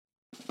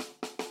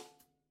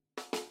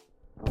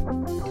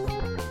Hello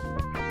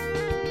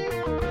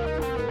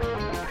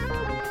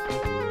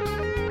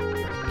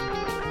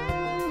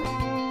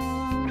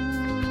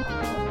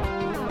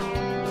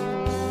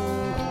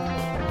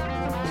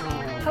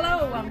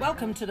and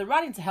welcome to the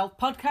Riding to Health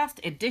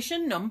podcast,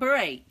 edition number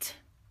 8.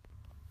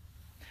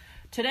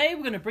 Today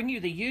we're going to bring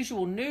you the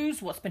usual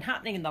news, what's been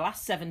happening in the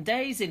last 7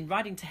 days in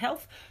Riding to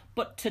Health,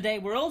 but today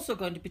we're also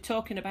going to be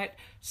talking about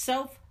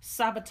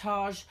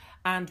self-sabotage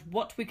and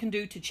what we can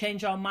do to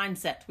change our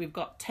mindset. We've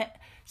got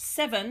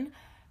 7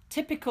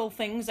 typical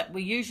things that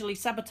we usually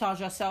sabotage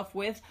ourselves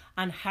with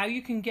and how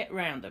you can get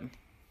around them.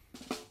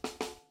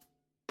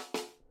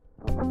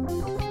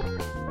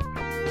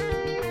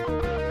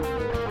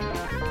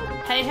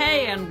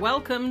 Hey, and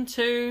welcome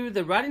to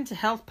the Riding to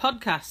Health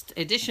podcast,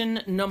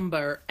 edition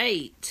number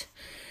 8.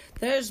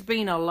 There's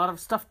been a lot of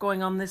stuff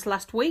going on this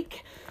last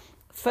week.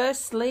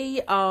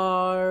 Firstly,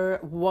 our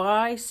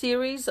Why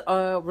series,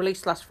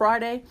 released last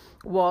Friday,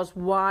 was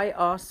Why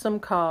Are Some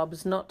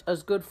Carbs Not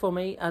As Good For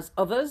Me As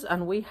Others?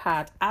 And we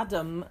had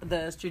Adam,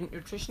 the student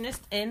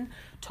nutritionist, in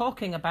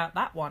talking about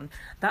that one.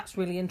 That's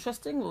really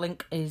interesting.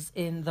 Link is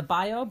in the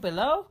bio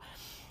below.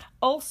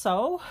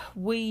 Also,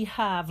 we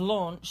have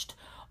launched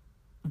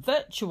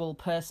virtual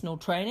personal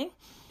training.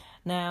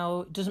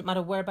 Now, it doesn't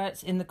matter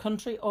whereabouts in the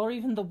country or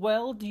even the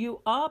world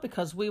you are,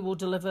 because we will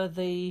deliver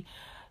the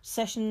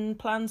session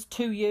plans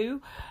to you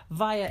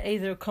via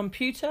either a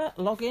computer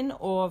login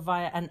or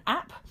via an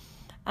app.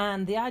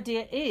 And the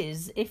idea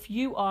is, if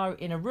you are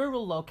in a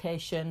rural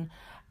location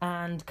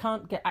and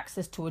can't get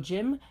access to a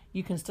gym,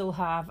 you can still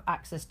have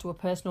access to a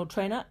personal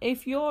trainer.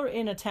 If you're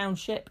in a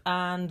township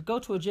and go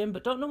to a gym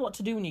but don't know what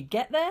to do when you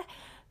get there,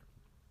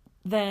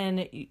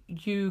 then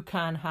you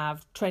can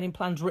have training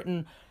plans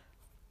written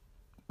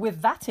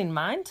with that in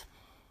mind.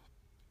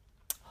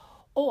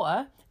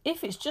 Or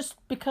if it's just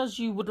because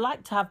you would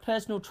like to have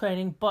personal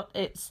training but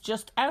it's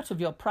just out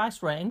of your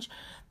price range,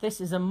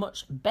 this is a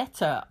much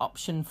better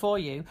option for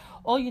you.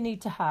 All you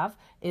need to have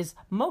is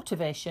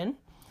motivation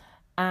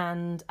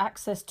and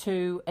access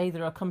to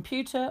either a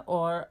computer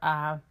or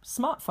a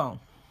smartphone.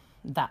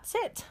 That's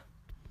it.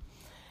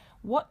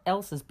 What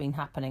else has been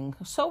happening?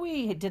 So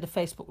we did a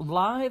Facebook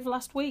Live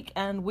last week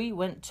and we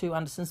went to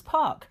Anderson's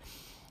Park.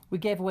 We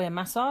gave away a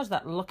massage.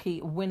 That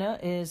lucky winner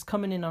is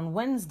coming in on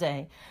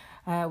Wednesday.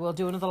 We'll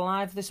do another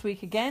live this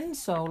week again,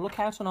 so look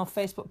out on our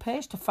Facebook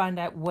page to find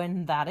out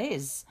when that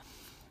is.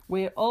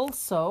 We're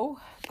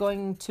also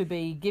going to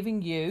be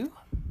giving you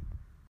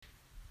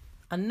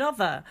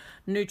another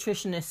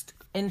nutritionist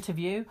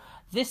interview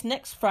this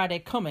next Friday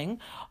coming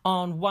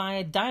on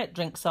why diet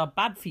drinks are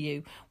bad for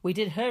you. We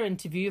did her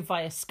interview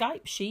via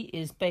Skype. She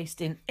is based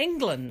in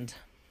England.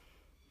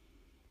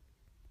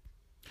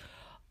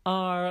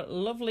 Our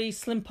lovely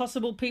Slim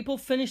Possible people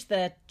finished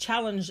their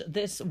challenge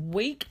this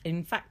week,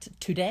 in fact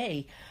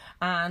today,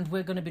 and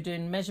we're going to be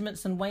doing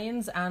measurements and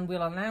weigh-ins, and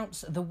we'll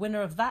announce the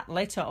winner of that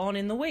later on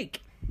in the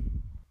week.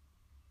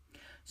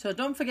 So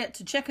don't forget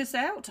to check us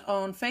out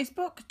on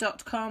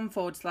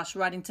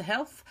facebook.com/riding to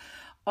health,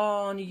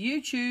 on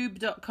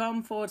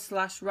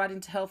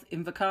youtube.com/riding to health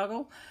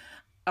Invercargill,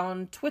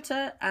 on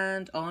Twitter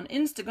and on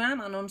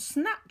Instagram and on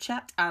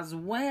Snapchat as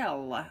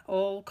well,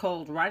 all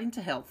called Riding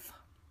to Health.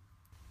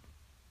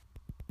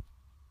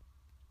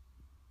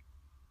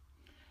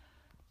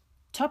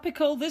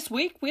 Topical this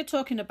week, we're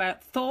talking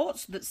about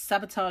thoughts that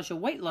sabotage your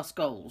weight loss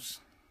goals.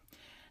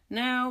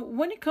 Now,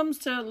 when it comes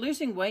to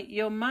losing weight,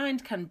 your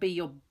mind can be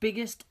your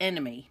biggest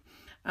enemy,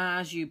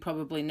 as you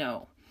probably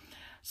know.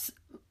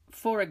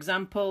 For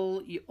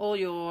example, all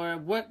your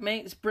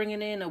workmates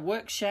bringing in a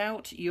work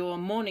shout, your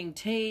morning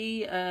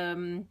tea.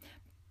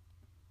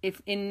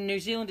 If in New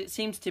Zealand it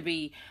seems to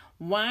be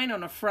wine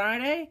on a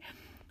Friday,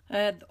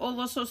 all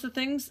those sorts of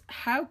things.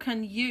 How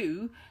can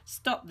you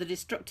stop the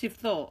destructive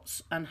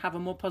thoughts and have a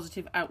more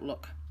positive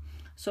outlook?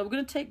 So we're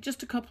going to take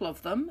just a couple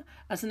of them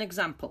as an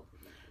example.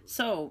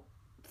 So,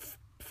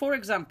 for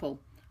example,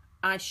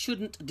 I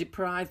shouldn't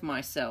deprive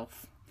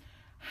myself.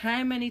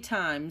 How many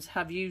times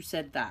have you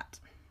said that?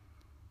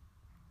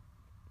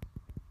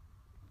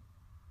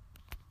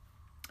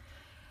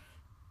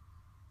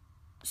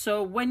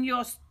 So when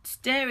you're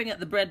staring at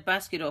the bread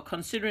basket or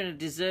considering a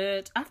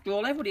dessert, after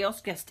all, everybody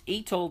else gets to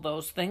eat all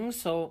those things.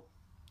 So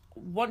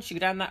once you go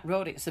down that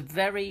road, it's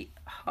very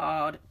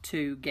hard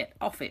to get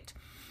off it.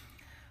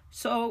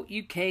 So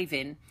you cave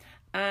in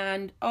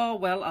and, oh,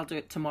 well, I'll do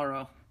it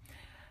tomorrow.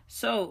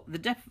 So the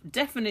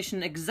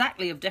definition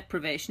exactly of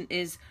deprivation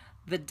is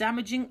the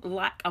damaging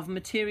lack of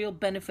material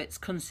benefits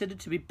considered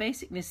to be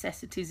basic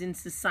necessities in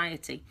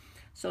society.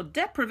 So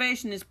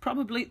deprivation is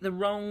probably the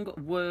wrong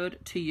word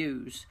to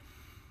use.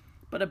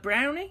 But a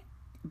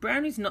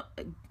brownie's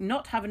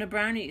not having a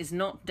brownie is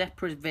not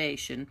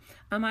deprivation.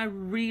 Am I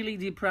really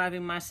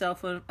depriving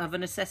myself of a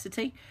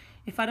necessity?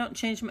 If I don't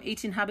change my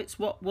eating habits,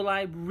 what will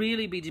I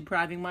really be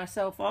depriving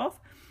myself of?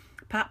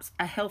 Perhaps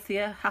a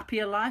healthier,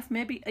 happier life,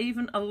 maybe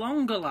even a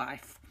longer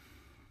life.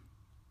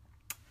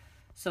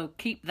 So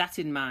keep that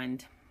in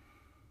mind.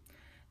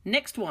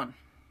 Next one.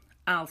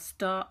 I'll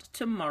start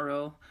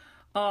tomorrow.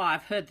 Oh,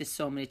 I've heard this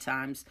so many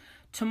times.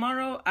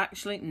 Tomorrow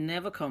actually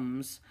never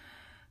comes.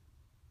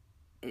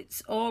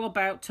 It's all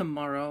about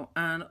tomorrow,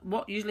 and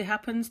what usually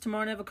happens,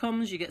 tomorrow never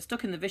comes, you get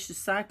stuck in the vicious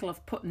cycle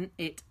of putting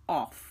it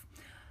off.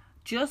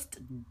 Just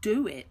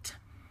do it.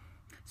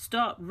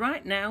 Start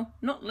right now,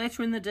 not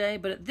later in the day,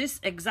 but at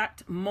this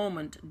exact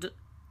moment.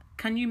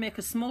 Can you make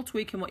a small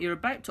tweak in what you're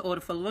about to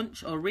order for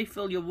lunch, or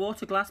refill your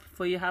water glass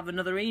before you have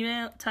another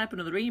email, type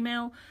another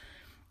email,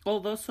 all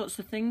those sorts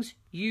of things?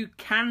 You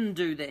can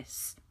do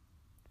this.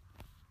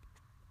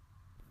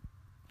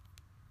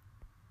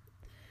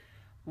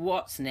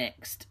 What's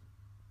next?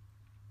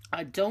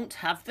 I don't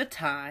have the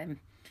time.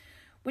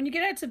 When you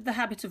get out of the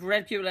habit of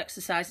regular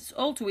exercise, it's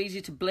all too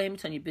easy to blame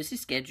it on your busy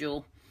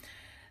schedule.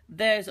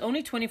 There's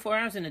only 24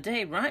 hours in a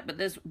day, right? But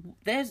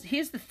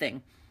here's the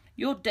thing.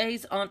 Your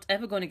days aren't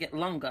ever going to get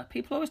longer.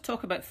 People always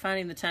talk about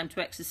finding the time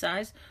to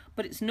exercise,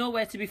 but it's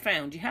nowhere to be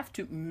found. You have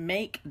to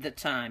make the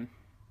time.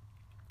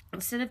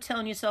 Instead of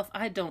telling yourself,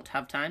 I don't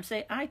have time,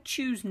 say, I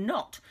choose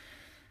not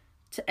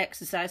to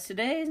exercise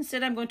today.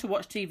 Instead, I'm going to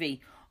watch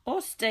TV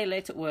or stay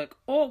late at work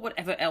or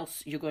whatever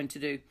else you're going to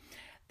do.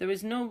 There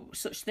is no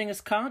such thing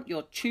as can't.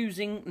 You're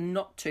choosing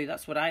not to.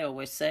 That's what I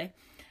always say.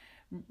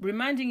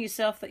 Reminding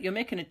yourself that you're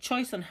making a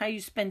choice on how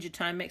you spend your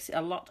time makes it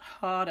a lot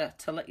harder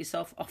to let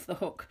yourself off the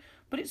hook,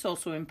 but it's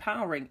also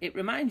empowering. It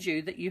reminds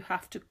you that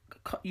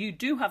you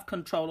do have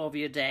control over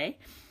your day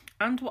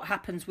and what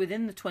happens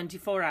within the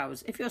 24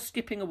 hours. If you're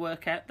skipping a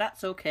workout,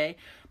 that's okay,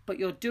 but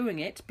you're doing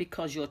it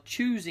because you're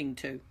choosing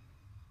to.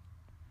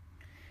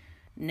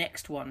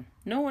 Next one.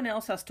 No one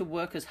else has to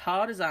work as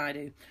hard as I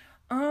do.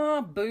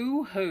 Ah,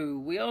 boo-hoo.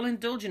 We all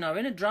indulge in our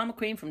inner drama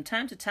queen from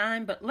time to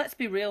time, but let's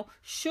be real.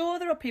 Sure,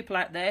 there are people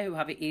out there who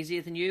have it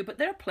easier than you, but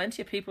there are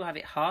plenty of people who have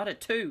it harder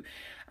too.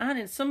 And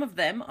in some of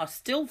them are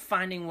still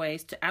finding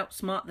ways to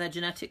outsmart their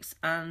genetics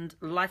and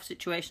life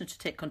situations to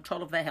take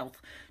control of their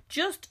health.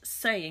 Just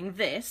saying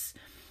this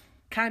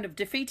kind of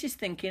defeatist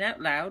thinking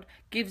out loud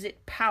gives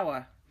it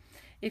power.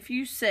 If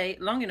you say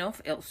it long enough,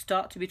 it'll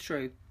start to be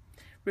true.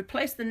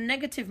 Replace the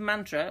negative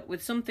mantra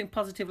with something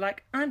positive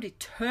like, I'm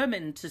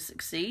determined to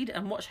succeed,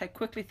 and watch how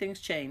quickly things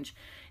change.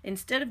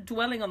 Instead of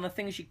dwelling on the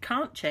things you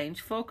can't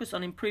change, focus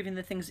on improving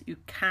the things that you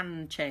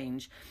can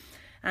change.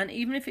 And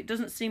even if it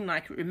doesn't seem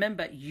like it,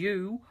 remember,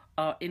 you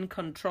are in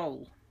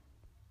control.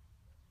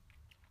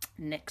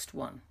 Next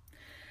one.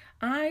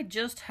 I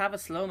just have a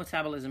slow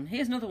metabolism.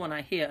 Here's another one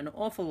I hear an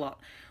awful lot.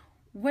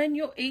 When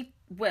you're eating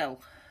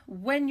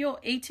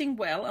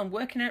well and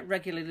working out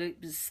regularly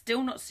but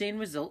still not seeing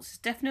results, it's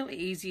definitely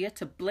easier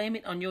to blame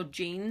it on your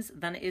genes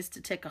than it is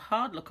to take a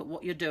hard look at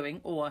what you're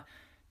doing or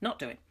not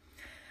doing.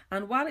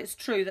 And while it's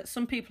true that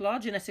some people are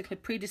genetically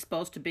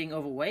predisposed to being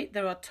overweight,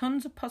 there are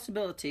tons of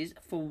possibilities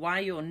for why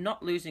you're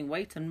not losing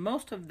weight, and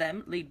most of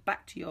them lead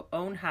back to your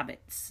own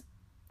habits.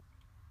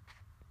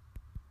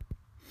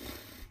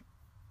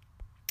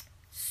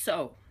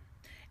 So,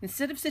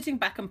 instead of sitting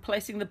back and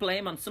placing the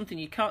blame on something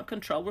you can't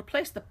control,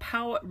 replace the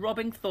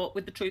power-robbing thought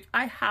with the truth.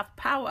 I have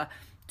power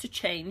to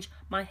change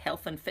my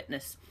health and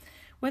fitness.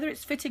 Whether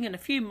it's fitting in a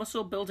few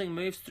muscle-building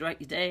moves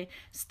throughout your day,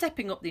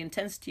 stepping up the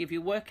intensity of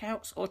your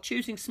workouts, or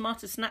choosing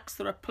smarter snacks,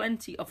 there are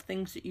plenty of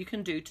things that you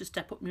can do to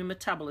step up your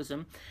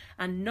metabolism,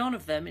 and none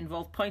of them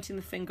involve pointing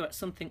the finger at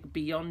something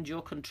beyond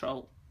your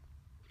control.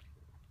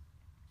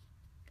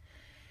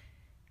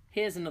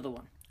 Here's another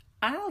one.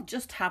 I'll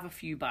just have a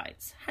few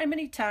bites. How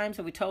many times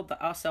have we told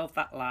ourselves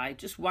that lie,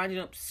 just winding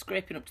up,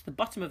 scraping up to the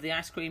bottom of the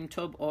ice cream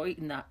tub or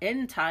eating that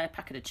entire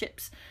packet of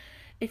chips?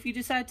 If you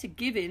decide to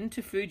give in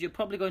to food, you're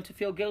probably going to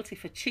feel guilty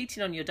for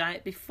cheating on your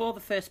diet before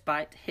the first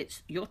bite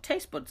hits your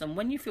taste buds. And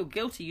when you feel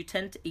guilty, you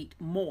tend to eat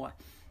more.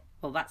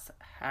 Well, that's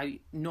how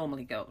it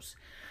normally goes.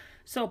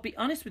 So be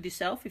honest with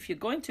yourself. If you're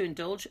going to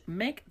indulge,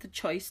 make the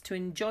choice to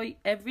enjoy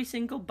every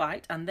single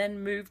bite and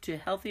then move to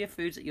healthier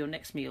foods at your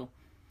next meal.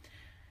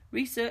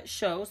 Research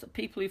shows that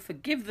people who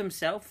forgive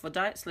themselves for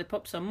diet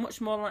slip-ups are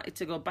much more likely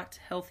to go back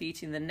to healthy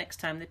eating the next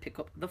time they pick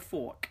up the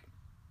fork.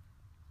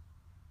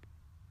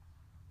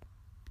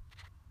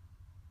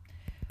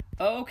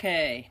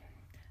 Okay,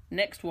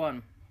 next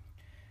one.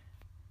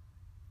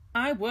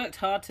 I worked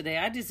hard today.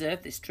 I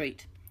deserve this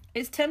treat.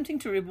 It's tempting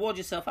to reward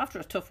yourself after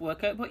a tough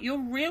workout, but your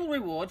real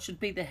reward should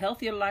be the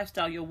healthier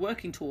lifestyle you're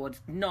working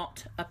towards,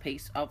 not a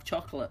piece of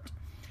chocolate.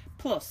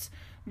 Plus,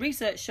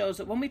 research shows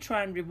that when we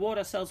try and reward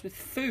ourselves with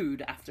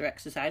food after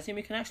exercising,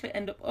 we can actually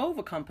end up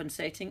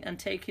overcompensating and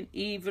taking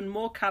even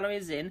more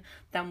calories in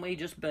than we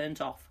just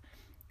burnt off.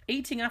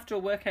 Eating after a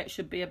workout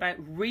should be about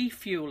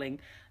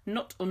refueling,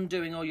 not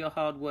undoing all your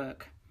hard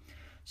work.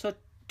 So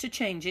to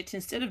change it,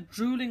 instead of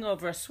drooling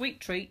over a sweet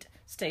treat,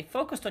 stay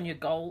focused on your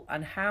goal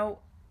and how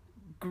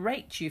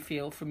great you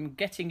feel from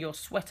getting your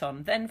sweat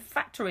on. Then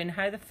factor in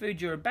how the food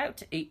you're about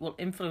to eat will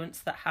influence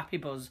that happy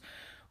buzz.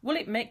 Will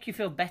it make you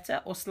feel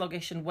better or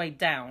sluggish and weighed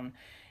down?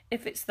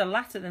 If it's the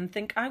latter, then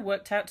think, I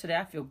worked out today,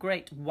 I feel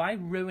great. Why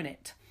ruin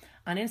it?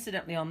 And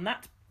incidentally, on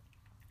that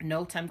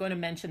note, I'm going to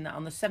mention that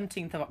on the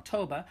 17th of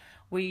October,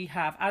 we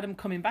have Adam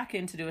coming back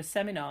in to do a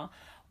seminar,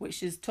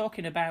 which is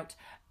talking about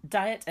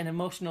diet and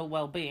emotional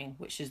well-being,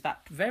 which is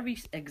that very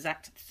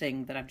exact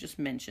thing that I've just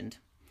mentioned.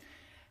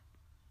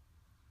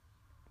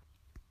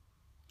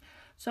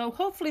 So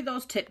hopefully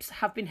those tips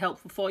have been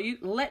helpful for you.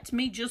 Let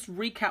me just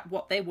recap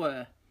what they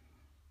were.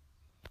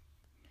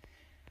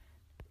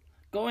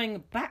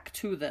 Going back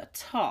to the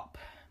top.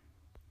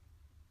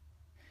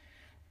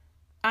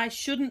 I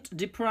shouldn't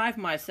deprive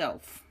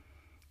myself.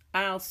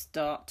 I'll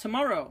start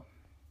tomorrow.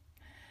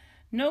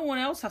 No one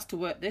else has to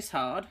work this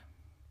hard.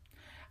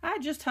 I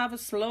just have a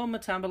slow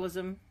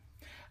metabolism.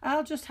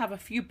 I'll just have a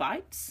few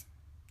bites.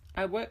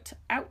 I worked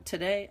out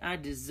today. I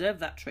deserve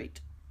that treat.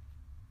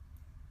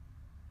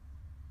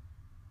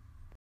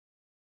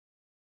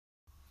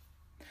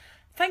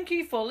 Thank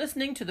you for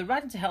listening to the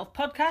Right Into Health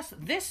podcast.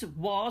 This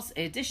was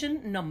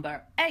edition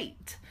number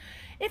 8.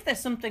 If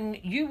there's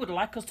something you would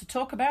like us to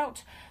talk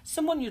about,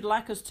 someone you'd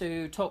like us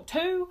to talk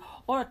to,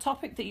 or a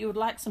topic that you would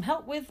like some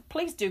help with,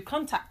 please do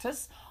contact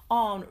us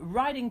on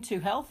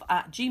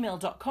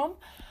ridingtohealth@gmail.com,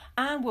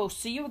 and we'll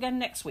see you again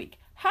next week.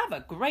 Have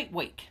a great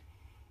week.